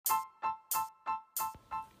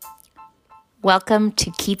Welcome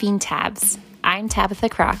to Keeping Tabs. I'm Tabitha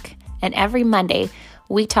Kroc, and every Monday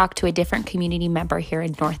we talk to a different community member here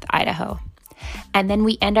in North Idaho. And then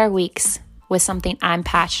we end our weeks with something I'm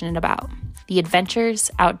passionate about: the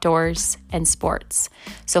adventures, outdoors, and sports.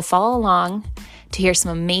 So follow along to hear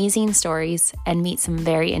some amazing stories and meet some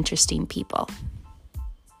very interesting people.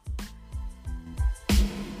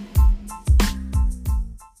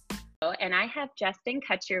 And I have Justin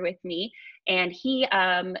Kutcher with me, and he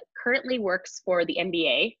currently works for the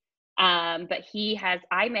NBA. But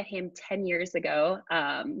I met him 10 years ago.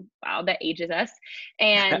 Wow, that ages us.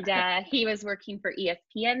 And he was working for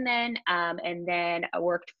ESPN then, and then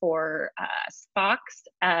worked for Fox.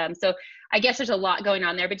 So I guess there's a lot going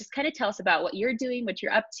on there, but just kind of tell us about what you're doing, what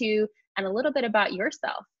you're up to, and a little bit about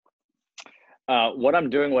yourself. What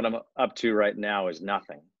I'm up to right now is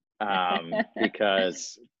nothing,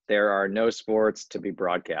 because there are no sports to be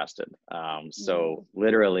broadcasted. So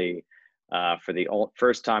literally, for the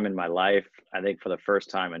first time in my life, I think for the first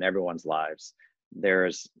time in everyone's lives,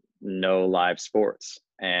 there's no live sports.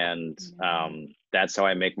 And that's how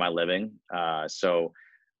I make my living. So,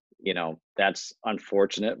 that's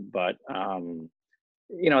unfortunate, but,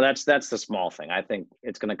 that's the small thing. I think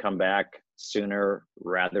it's going to come back sooner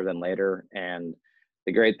rather than later. And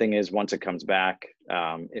the great thing is, once it comes back,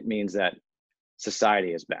 it means that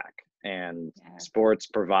society is back, and sports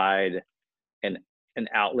provide an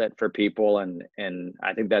outlet for people. And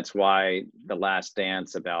I think that's why The Last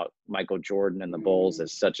Dance about Michael Jordan and the Bulls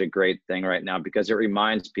is such a great thing right now, because it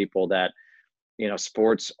reminds people that,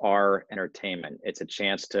 sports are entertainment. It's a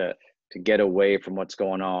chance to get away from what's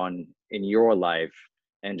going on in your life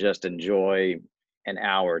and just enjoy an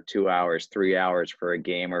hour, 2 hours, 3 hours for a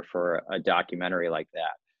game or for a documentary like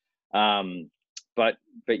that.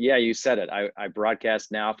 But yeah, you said it. I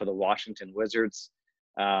broadcast now for the Washington Wizards.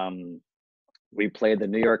 We played the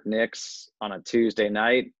New York Knicks on a Tuesday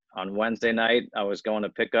night. On Wednesday night, I was going to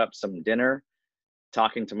pick up some dinner,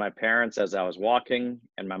 talking to my parents as I was walking,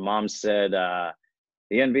 and my mom said, the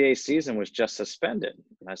NBA season was just suspended.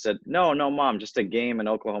 And I said, no, Mom, just a game in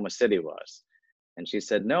Oklahoma City was. And she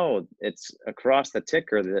said, no, it's across the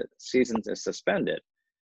ticker, the season is suspended.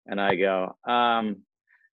 And I go,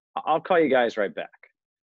 I'll call you guys right back.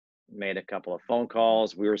 Made a couple of phone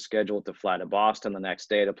calls. We were scheduled to fly to Boston the next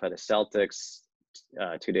day to play the Celtics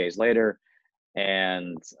 2 days later.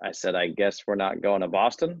 And I said, I guess we're not going to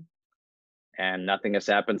Boston. And nothing has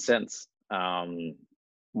happened since.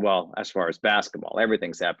 Well, as far as basketball,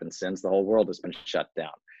 everything's happened since. The whole world has been shut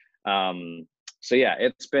down. So yeah,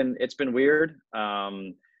 it's been weird.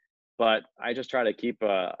 But I just try to keep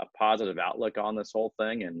a positive outlook on this whole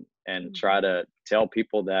thing, and try to tell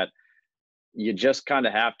people that you just kind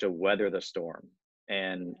of have to weather the storm.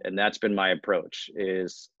 And that's been my approach.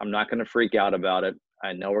 Is I'm not going to freak out about it.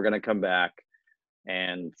 I know we're going to come back.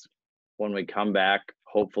 And when we come back,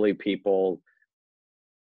 hopefully people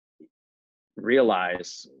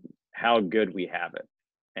realize how good we have it,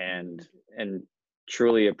 and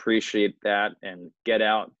truly appreciate that, and get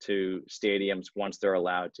out to stadiums once they're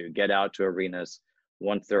allowed to, get out to arenas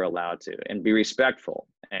once they're allowed to, and be respectful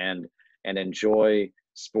and enjoy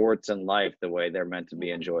sports and life the way they're meant to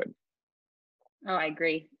be enjoyed. Oh, I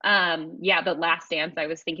agree. Yeah, The Last Dance, I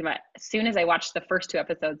was thinking about, as soon as I watched the first two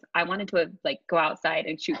episodes, I wanted to go outside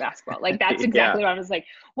and shoot basketball. Like, that's exactly Yeah. what I was like,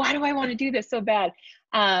 why do I want to do this so bad?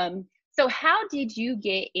 So how did you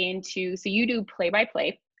get into, so you do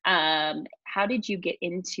play-by-play. How did you get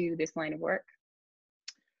into this line of work?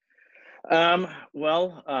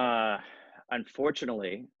 Well,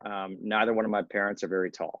 unfortunately, neither one of my parents are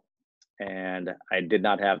very tall, and I did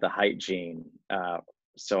not have the height gene.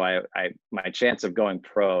 So my chance of going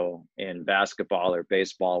pro in basketball or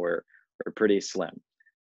baseball were pretty slim.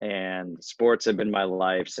 And sports have been my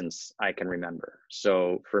life since I can remember.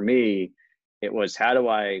 So for me, it was, how do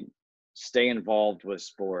I stay involved with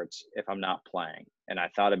sports if I'm not playing? And I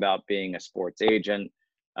thought about being a sports agent.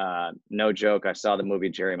 No joke, I saw the movie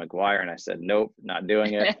Jerry Maguire and I said, nope, not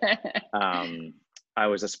doing it. I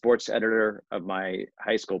was a sports editor of my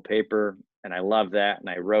high school paper, and I loved that, and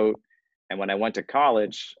I wrote. And when I went to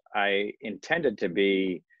college, I intended to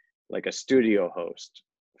be like a studio host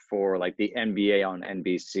for like the NBA on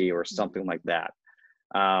NBC or something like that.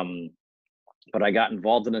 But I got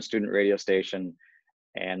involved in a student radio station,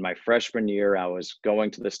 and my freshman year, I was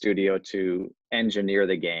going to the studio to engineer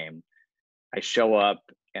the game. I show up,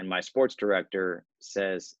 and my sports director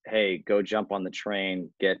says, hey, go jump on the train,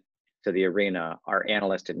 get to the arena. Our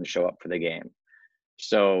analyst didn't show up for the game.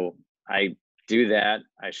 So I do that.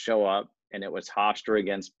 I show up, and it was Hofstra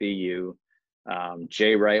against BU.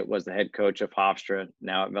 Jay Wright was the head coach of Hofstra,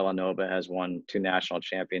 now at Villanova, has won 2 national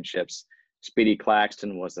championships. Speedy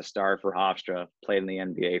Claxton was the star for Hofstra, played in the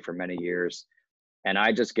NBA for many years. And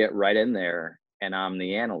I just get right in there and I'm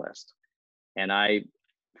the analyst. And I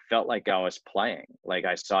felt like I was playing. Like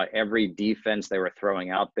I saw every defense they were throwing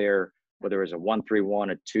out there, whether it was a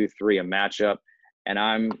 1-3-1, a 2-3, a matchup. And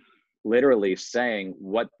I'm literally saying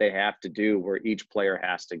what they have to do, where each player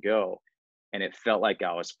has to go. And it felt like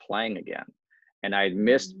I was playing again. And I'd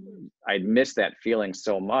missed that feeling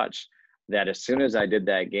so much that as soon as I did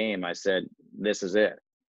that game, I said, this is it.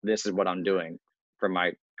 This is what I'm doing for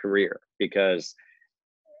my career, because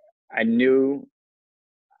I knew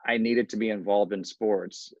I needed to be involved in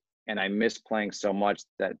sports, and I missed playing so much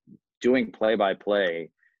that doing play-by-play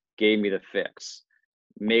gave me the fix,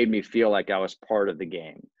 made me feel like I was part of the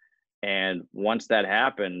game. And once that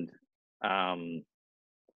happened,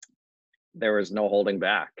 there was no holding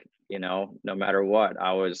back. No matter what,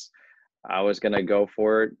 I was going to go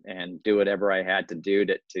for it and do whatever I had to do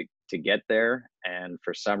to get there. And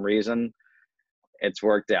for some reason, it's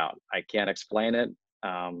worked out. I can't explain it.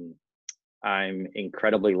 I'm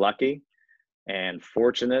incredibly lucky and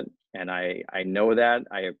fortunate, and I know that.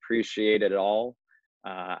 I appreciate it all.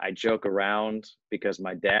 I joke around because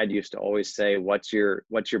my dad used to always say, what's your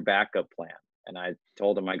backup plan? And I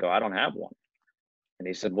told him, I go, I don't have one. And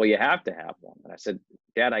he said, well, you have to have one. And I said,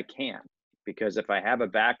 Dad, I can't, because if I have a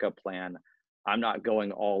backup plan, I'm not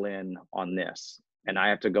going all in on this, and I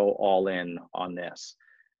have to go all in on this.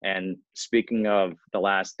 And speaking of The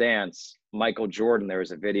Last Dance, Michael Jordan, there was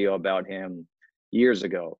a video about him years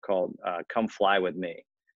ago called Come Fly With Me.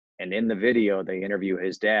 And in the video, they interview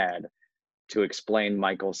his dad to explain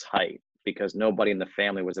Michael's height, because nobody in the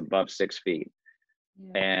family was above 6 feet.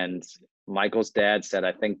 Yeah. And Michael's dad said,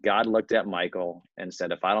 I think God looked at Michael and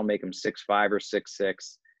said, if I don't make him 6'5" or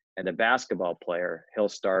 6'6" and a basketball player, he'll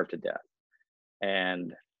starve to death.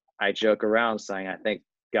 And I joke around saying, I think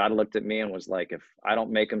God looked at me and was like, if I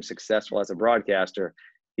don't make him successful as a broadcaster,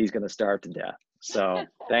 he's going to starve to death. So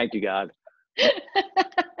thank you, God.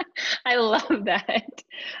 I love that.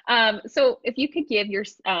 So if you could give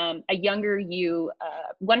a younger you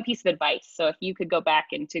one piece of advice, so if you could go back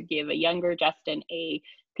and to give a younger Justin a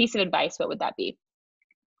piece of advice, what would that be?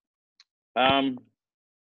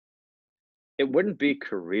 It wouldn't be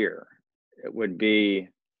career. It would be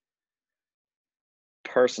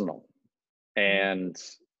personal. And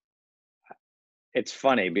it's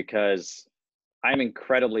funny because I'm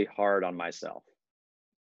incredibly hard on myself.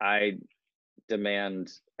 I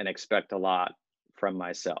demand and expect a lot from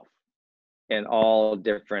myself in all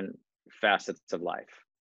different facets of life.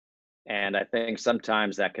 And I think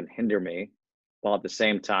sometimes that can hinder me, while at the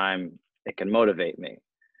same time, it can motivate me.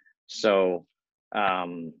 So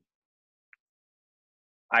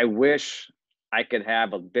I wish I could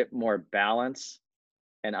have a bit more balance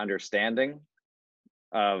and understanding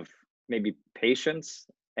of maybe patience.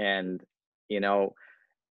 And,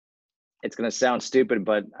 it's going to sound stupid,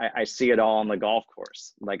 but I see it all on the golf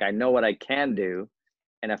course. Like, I know what I can do.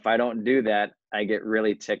 And if I don't do that, I get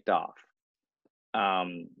really ticked off.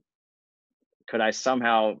 Could I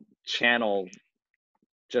somehow channel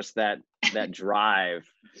just that drive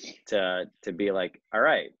to be like, all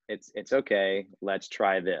right, it's okay, let's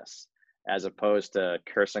try this, as opposed to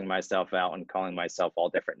cursing myself out and calling myself all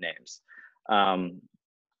different names.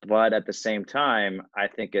 But at the same time, I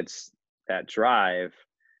think it's that drive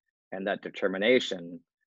and that determination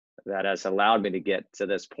that has allowed me to get to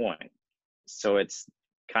this point. So it's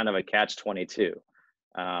kind of a catch-22.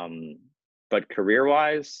 But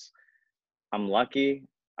career-wise, I'm lucky.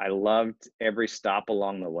 I loved every stop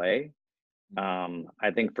along the way.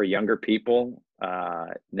 I think for younger people,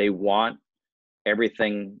 they want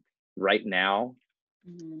everything right now.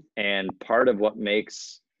 Mm-hmm. And part of what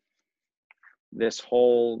makes this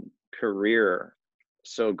whole career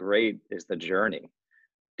so great is the journey.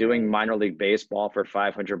 Doing minor league baseball for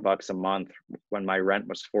 $500 a month when my rent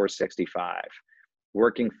was $465,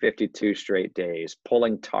 working 52 straight days,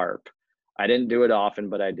 pulling tarp. I didn't do it often,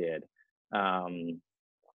 but I did.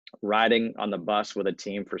 Riding on the bus with a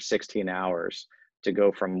team for 16 hours to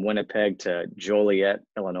go from Winnipeg to Joliet,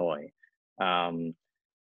 Illinois.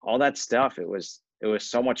 All that stuff, it was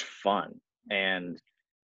so much fun. And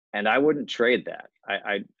I wouldn't trade that.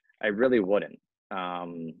 I really wouldn't.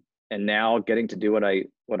 And now getting to do what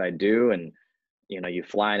I do, and you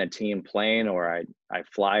fly in a team plane, or I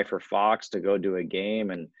fly for Fox to go do a game,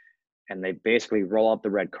 and they basically roll out the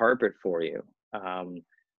red carpet for you.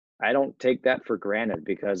 I don't take that for granted,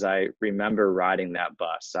 because I remember riding that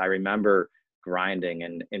bus. I remember grinding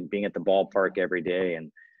and being at the ballpark every day. And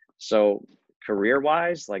so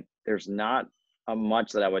career-wise, like, there's not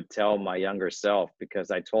much that I would tell my younger self,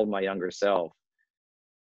 because I told my younger self,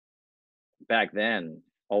 back then,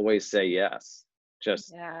 always say yes.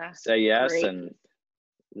 Just Yeah. say yes, Great. and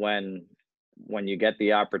when when you get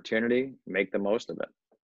the opportunity, make the most of it.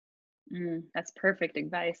 That's perfect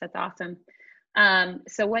advice. That's awesome.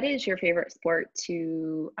 So what is your favorite sport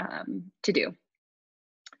to do?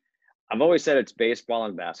 I've always said it's baseball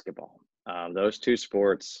and basketball. Those two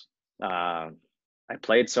sports, uh, I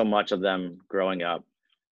played so much of them growing up.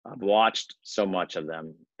 I've watched so much of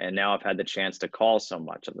them, and now I've had the chance to call so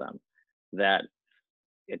much of them that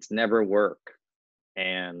it's never work.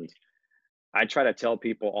 And I try to tell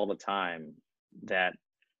people all the time that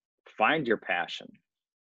find your passion.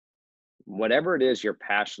 Whatever it is you're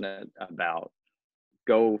passionate about,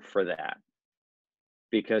 go for that.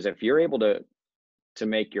 Because if you're able to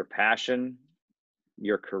make your passion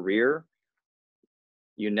your career,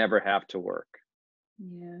 you never have to work.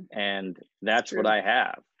 Yeah, And it's that's what true. I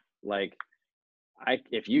have. Like, I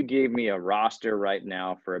if you gave me a roster right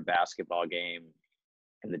now for a basketball game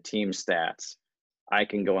and the team stats, I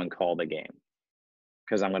can go and call the game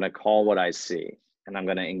because I'm going to call what I see and I'm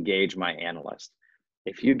going to engage my analyst.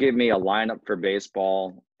 If you give me a lineup for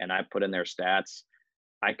baseball and I put in their stats,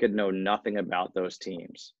 I could know nothing about those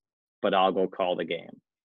teams, but I'll go call the game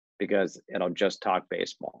because it'll just talk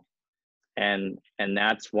baseball. And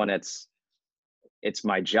that's when it's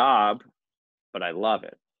my job, but I love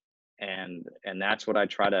it. And that's what I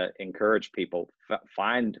try to encourage people.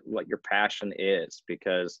 Find what your passion is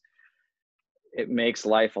because it makes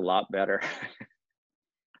life a lot better.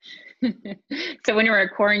 So when you're in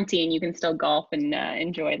quarantine, you can still golf and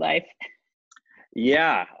enjoy life.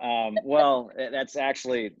 Yeah, well, that's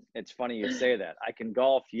actually, it's funny you say that. I can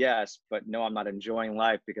golf, yes, but no, I'm not enjoying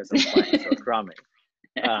life because I'm playing so crummy.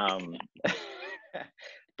 Um,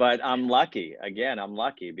 but I'm lucky. Again, I'm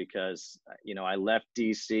lucky because I left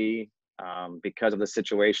DC because of the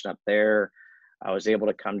situation up there. I was able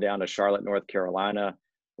to come down to Charlotte, North Carolina,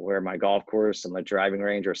 where my golf course and the driving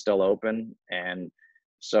range are still open, and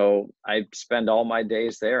so I spend all my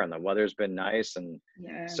days there, and the weather's been nice, and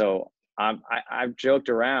Yeah. so I've joked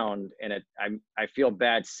around, and I feel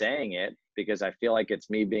bad saying it because I feel like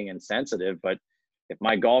it's me being insensitive, but if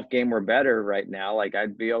my golf game were better right now, like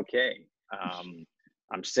I'd be okay.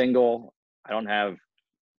 I'm single. I don't have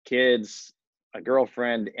kids, a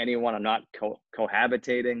girlfriend, anyone. I'm not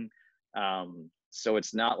cohabitating. So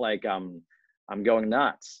it's not like I'm going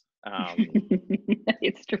nuts.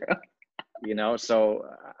 It's true. So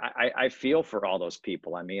I feel for all those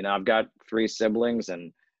people. I mean, I've got 3 siblings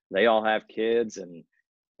and they all have kids, and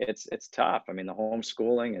it's tough. I mean, the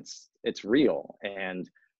homeschooling, it's real, and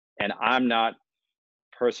I'm not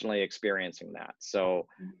personally experiencing that. So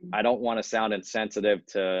Mhm. I don't want to sound insensitive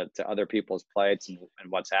to other people's plights and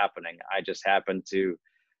what's happening. I just happen to,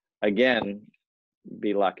 again,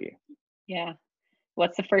 be lucky. Yeah.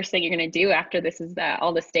 What's the first thing you're gonna do after this is that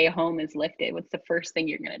all the stay home is lifted? What's the first thing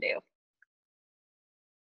you're gonna do?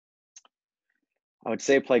 I would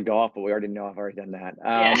say play golf, but we already know I've already done that.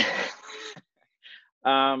 Yeah.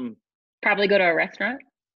 Um, Probably go to a restaurant.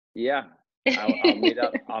 yeah, I'll meet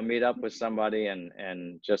up. I'll meet up with somebody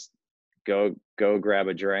and just go grab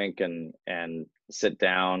a drink and sit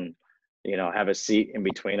down. Have a seat in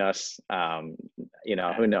between us.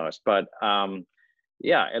 Yeah. Who knows? But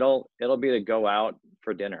yeah, it'll be to go out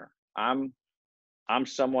for dinner. I'm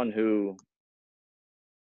someone who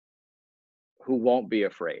won't be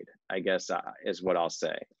afraid, I guess, is what I'll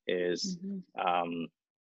say. Is Mhm. um,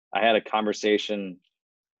 I had a conversation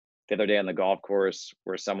the other day on the golf course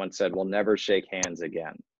where someone said, "We'll never shake hands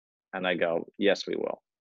again," and I go, "Yes, we will."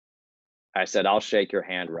 I said, "I'll shake your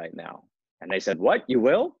hand right now," and they said, "What? You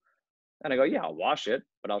will?" And I go, "Yeah, I'll wash it,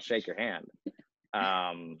 but I'll shake your hand."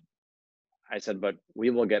 Um, I said, "But we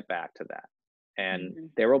will get back to that, and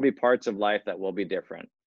Mhm. there will be parts of life that will be different."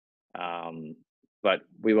 Um, but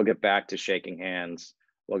we will get back to shaking hands.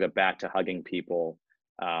 We'll get back to hugging people.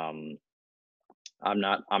 Um, I'm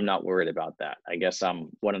not worried about that. I guess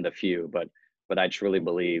I'm one of the few, but I truly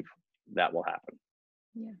believe that will happen.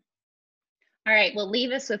 Yeah. All right. Well,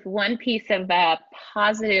 leave us with one piece of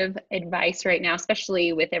positive advice right now,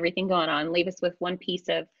 especially with everything going on. Leave us with one piece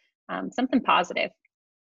of something positive.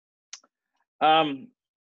 Um,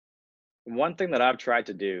 One thing that I've tried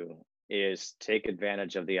to do is take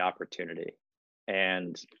advantage of the opportunity.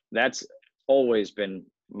 And that's always been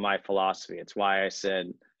my philosophy. It's why I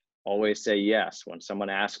said always say yes. When someone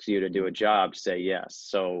asks you to do a job, say yes.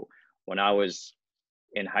 So when I was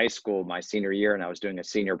in high school, my senior year, and I was doing a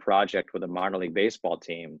senior project with a minor league baseball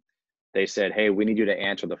team, they said, "Hey, we need you to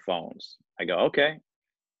answer the phones." I go, "Okay."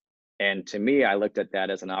 And to me, I looked at that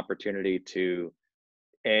as an opportunity to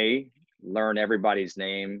A, learn everybody's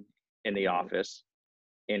name in the Right. office,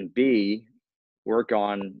 and B, work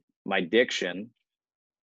on my diction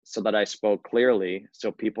so that I spoke clearly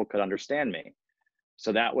so people could understand me.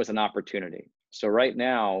 So that was an opportunity. So right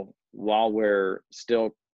now, while we're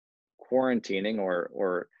still quarantining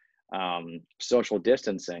or social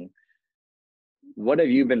distancing, what have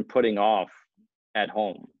you been putting off at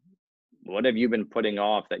home? What have you been putting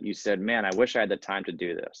off that you said, man, I wish I had the time to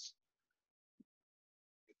do this?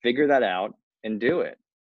 Figure that out and do it.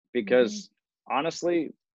 Because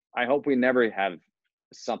honestly, I hope we never have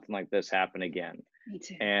something like this happen again. Me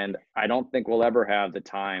too. And I don't think we'll ever have the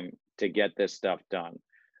time to get this stuff done.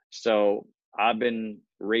 So I've been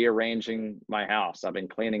rearranging my house. I've been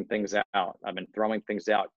cleaning things out. I've been throwing things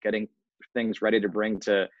out, getting things ready to bring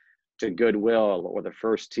to Goodwill or the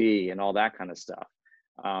First Tee and all that kind of stuff.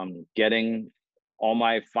 Getting all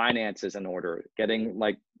my finances in order, getting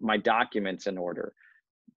like my documents in order.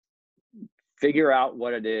 Figure out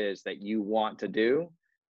what it is that you want to do,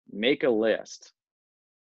 make a list,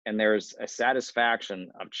 and there's a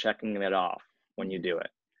satisfaction of checking it off when you do it.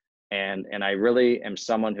 And I really am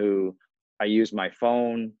someone who, I use my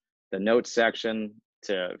phone, the notes section,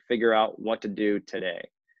 to figure out what to do today.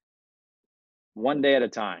 One day at a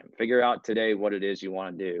time, figure out today what it is you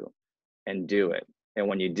want to do and do it. And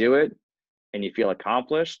when you do it and you feel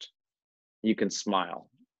accomplished, you can smile.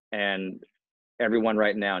 And everyone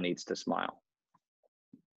right now needs to smile.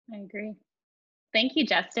 I agree. Thank you,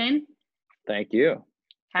 Justin. Thank you.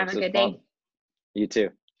 Have a good day. You too.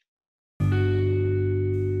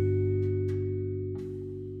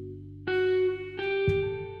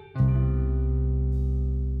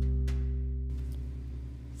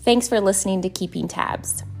 Thanks for listening to Keeping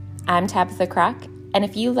Tabs. I'm Tabitha Crock, and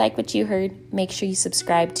if you like what you heard, make sure you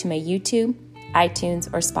subscribe to my YouTube, iTunes,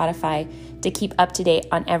 or Spotify to keep up to date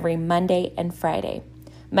on every Monday and Friday.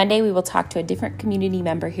 Monday, we will talk to a different community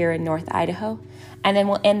member here in North Idaho, and then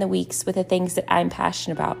we'll end the weeks with the things that I'm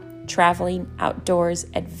passionate about: traveling, outdoors,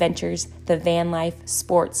 adventures, the van life,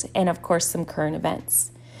 sports, and of course, some current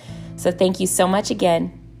events. So thank you so much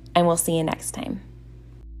again, and we'll see you next time.